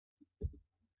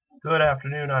Good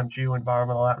afternoon. I'm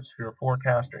Environmental Atmosphere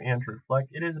Forecaster Andrew Fleck.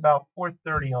 It is about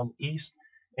 4:30 on the east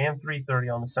and 3:30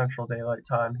 on the Central Daylight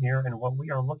Time here, and what we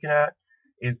are looking at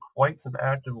is quite some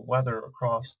active weather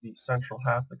across the central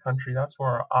half of the country. That's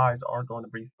where our eyes are going to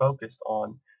be focused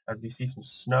on as we see some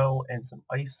snow and some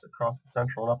ice across the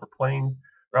central and upper plains,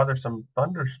 rather some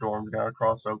thunderstorms down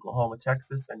across Oklahoma,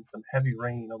 Texas, and some heavy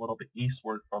rain a little bit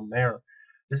eastward from there.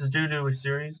 This is due to a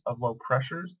series of low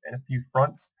pressures and a few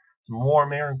fronts, some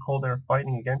warm air and cold air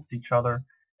fighting against each other,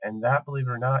 and that, believe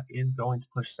it or not, is going to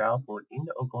push southward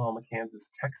into Oklahoma, Kansas,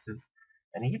 Texas,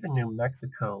 and even New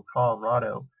Mexico,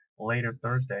 Colorado later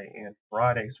Thursday and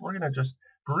Friday. So we're going to just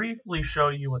briefly show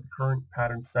you what the current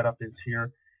pattern setup is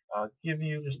here, give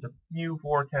you just a few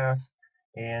forecasts,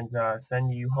 and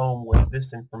send you home with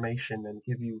this information and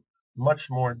give you much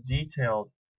more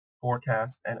detailed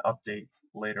forecasts and updates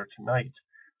later tonight.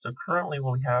 So currently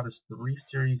what we have is three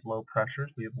series low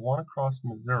pressures. We have one across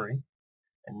Missouri,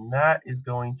 and that is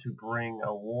going to bring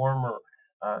a warmer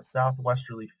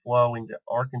southwesterly flow into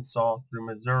Arkansas through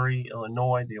Missouri,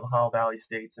 Illinois, the Ohio Valley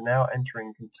states, and now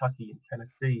entering Kentucky and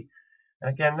Tennessee. And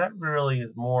again, that really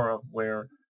is more of where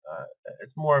uh,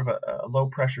 it's more of a low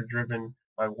pressure driven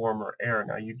by warmer air.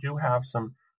 Now you do have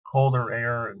some colder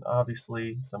air and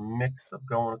obviously some mix of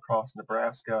going across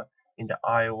Nebraska into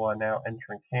Iowa, now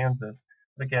entering Kansas.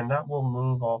 But again, that will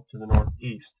move off to the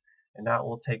northeast, and that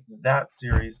will take that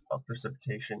series of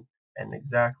precipitation and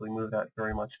exactly move that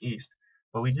very much east.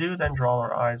 But we do then draw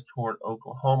our eyes toward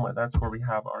Oklahoma. That's where we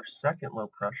have our second low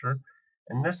pressure,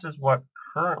 and this is what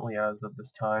currently, as of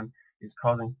this time, is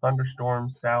causing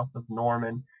thunderstorms south of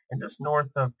Norman and just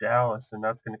north of Dallas, and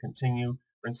that's going to continue,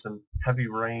 bring some heavy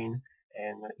rain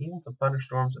and even some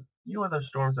thunderstorms. A few of those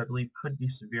storms, I believe, could be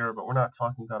severe, but we're not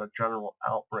talking about a general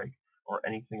outbreak or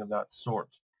anything of that sort.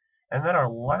 And then our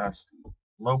last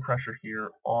low pressure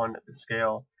here on the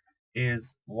scale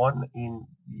is one in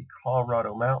the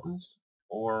Colorado Mountains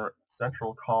or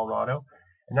central Colorado,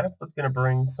 and that's what's going to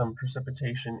bring some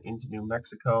precipitation into New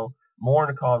Mexico, more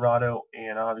into Colorado,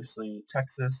 and obviously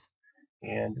Texas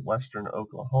and western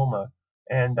Oklahoma.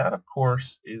 And that, of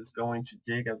course, is going to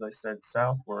dig, as I said,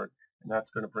 southward, and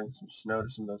that's going to bring some snow to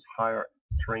some of those higher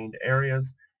trained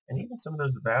areas, and even some of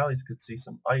those valleys could see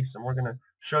some ice. And we're going to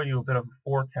show you a bit of a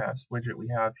forecast widget we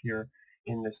have here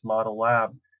in this model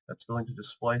lab that's going to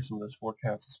display some of those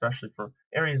forecasts, especially for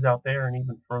areas out there and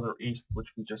even further east, which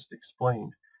we just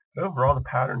explained. But overall, the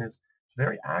pattern is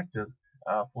very active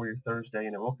for your Thursday,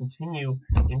 and it will continue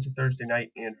into Thursday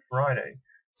night and Friday.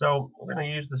 So we're going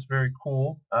to use this very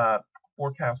cool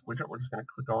forecast widget. We're just going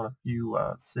to click on a few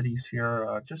cities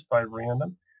here just by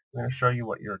random. We're going to show you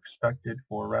what you're expected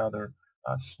for rather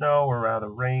snow or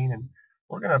rather rain, and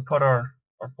we're going to put our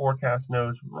forecast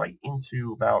nose right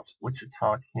into about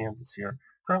Wichita, Kansas here.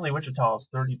 Currently Wichita is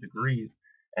 30 degrees,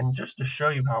 and just to show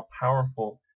you how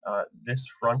powerful this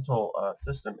frontal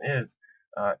system is,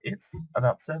 it's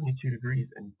about 72 degrees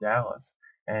in Dallas,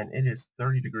 and it is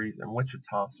 30 degrees in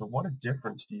Wichita. So what a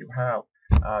difference do you have?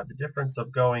 The difference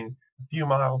of going a few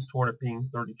miles toward it being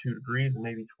 32 degrees and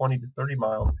maybe 20 to 30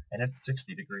 miles, and it's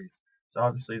 60 degrees. So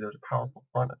obviously there's a powerful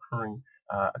front occurring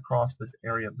across this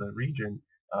area of the region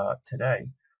today.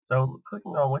 So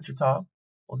clicking on Wichita,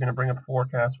 we're going to bring up a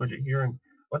forecast widget here, and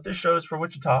what this shows for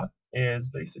Wichita is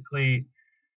basically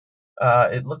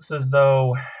it looks as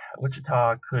though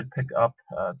Wichita could pick up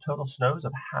total snows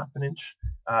of half an inch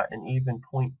and even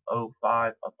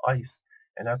 0.05 of ice,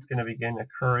 and that's going to begin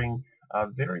occurring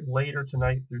very later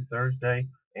tonight through Thursday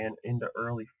and into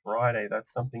early Friday.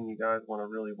 That's something you guys want to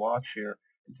really watch here.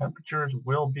 And temperatures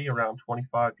will be around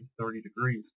 25 to 30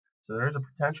 degrees. So there is a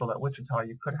potential that Wichita,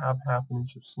 you could have half an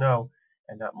inch of snow,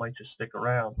 and that might just stick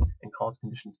around and cause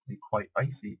conditions to be quite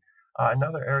icy.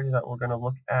 Another area that we're going to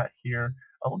look at here,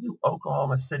 we'll do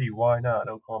Oklahoma City. Why not?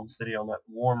 Oklahoma City on that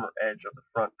warmer edge of the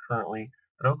front currently.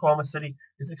 But Oklahoma City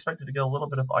is expected to get a little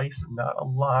bit of ice, not a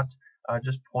lot,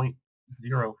 just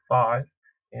 0.05.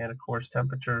 And of course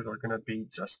temperatures are going to be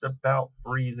just about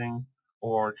freezing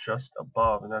or just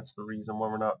above, and that's the reason why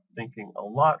we're not thinking a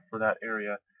lot for that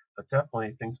area. But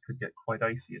definitely things could get quite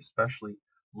icy, especially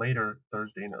later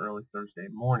Thursday and early Thursday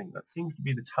morning. That seems to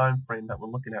be the time frame that we're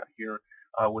looking at here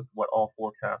with what all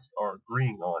forecasts are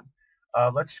agreeing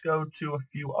on. Let's go to a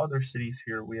few other cities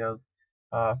here. We have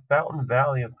Fountain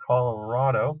Valley of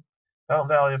Colorado. Fountain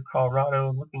Valley of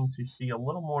Colorado looking to see a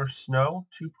little more snow,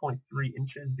 2.3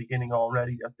 inches beginning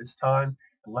already at this time,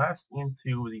 and last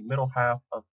into the middle half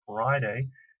of Friday.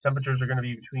 Temperatures are going to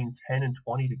be between 10 and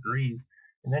 20 degrees,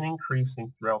 and then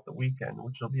increasing throughout the weekend,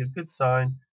 which will be a good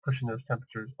sign, pushing those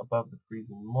temperatures above the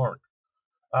freezing mark.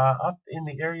 Up in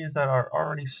the areas that are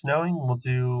already snowing, we'll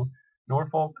do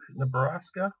Norfolk,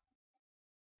 Nebraska.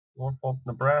 Norfolk,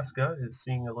 Nebraska is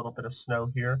seeing a little bit of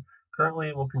snow here. Currently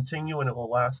it will continue and it will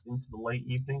last into the late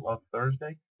evening of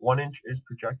Thursday. 1 inch is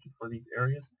projected for these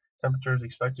areas. Temperature is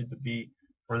expected to be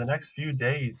for the next few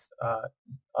days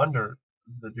under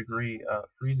the degree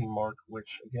freezing mark,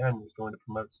 which again is going to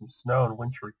promote some snow and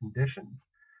wintry conditions.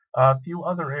 A few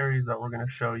other areas that we're going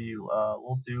to show you.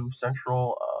 We'll do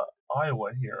central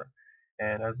Iowa here.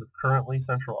 And as of currently,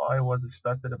 central Iowa is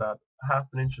expected about half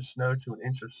an inch of snow to an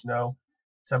inch of snow.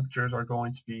 Temperatures are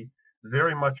going to be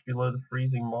very much below the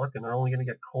freezing mark, and they're only going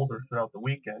to get colder throughout the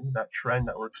weekend. That trend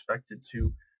that we're expected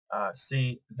to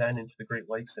see then into the Great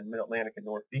Lakes and Mid-Atlantic and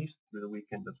Northeast through the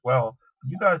weekend as well.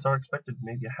 You guys are expected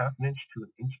maybe a half an inch to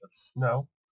an inch of snow.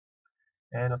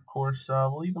 And of course,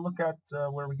 we'll even look at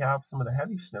where we have some of the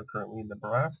heavy snow currently in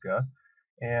Nebraska.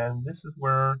 And this is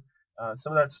where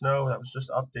some of that snow that was just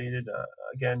updated,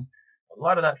 again, a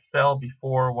lot of that fell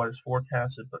before what is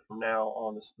forecasted, but from now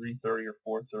on this 3:30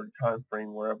 or 4:30 time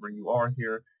frame, wherever you are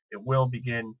here, it will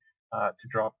begin to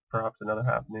drop perhaps another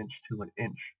half an inch to an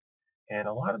inch. And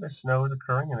a lot of this snow is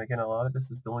occurring, and again, a lot of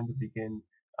this is going to begin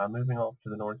moving off to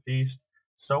the northeast.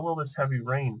 So will this heavy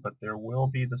rain, but there will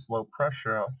be this low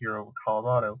pressure out here over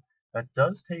Colorado that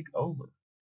does take over.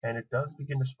 And it does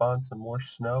begin to spawn some more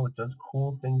snow. It does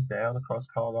cool things down across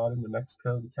Colorado, New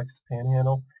Mexico, the Texas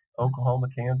Panhandle, Oklahoma,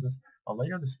 Kansas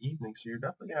later this evening. So you're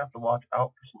definitely going to have to watch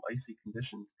out for some icy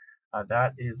conditions.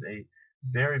 That is a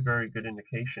very, very good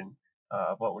indication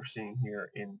of what we're seeing here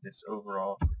in this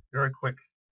overall very quick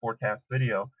forecast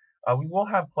video. We will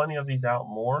have plenty of these out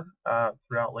more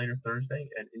throughout later Thursday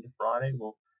and into Friday.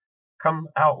 We'll come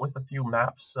out with a few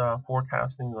maps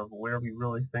forecasting of where we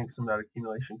really think some of that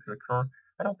accumulation could occur.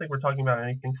 I don't think we're talking about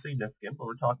anything significant, but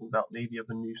we're talking about maybe of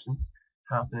a nuisance,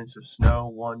 half an inch of snow,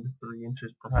 1 to 3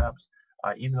 inches perhaps,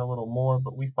 even a little more,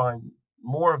 but we find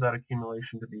more of that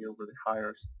accumulation to be over the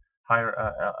higher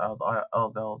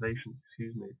elevations,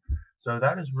 excuse me. So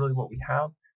that is really what we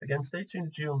have. Again, stay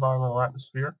tuned to Geoenvironmental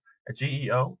Atmosphere at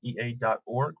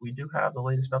geoea.org. We do have the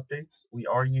latest updates. We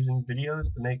are using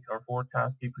videos to make our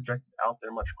forecast be projected out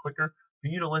there much quicker for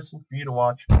you to listen, for you to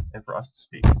watch, and for us to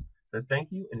speak. So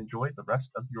thank you and enjoy the rest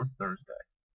of your Thursday.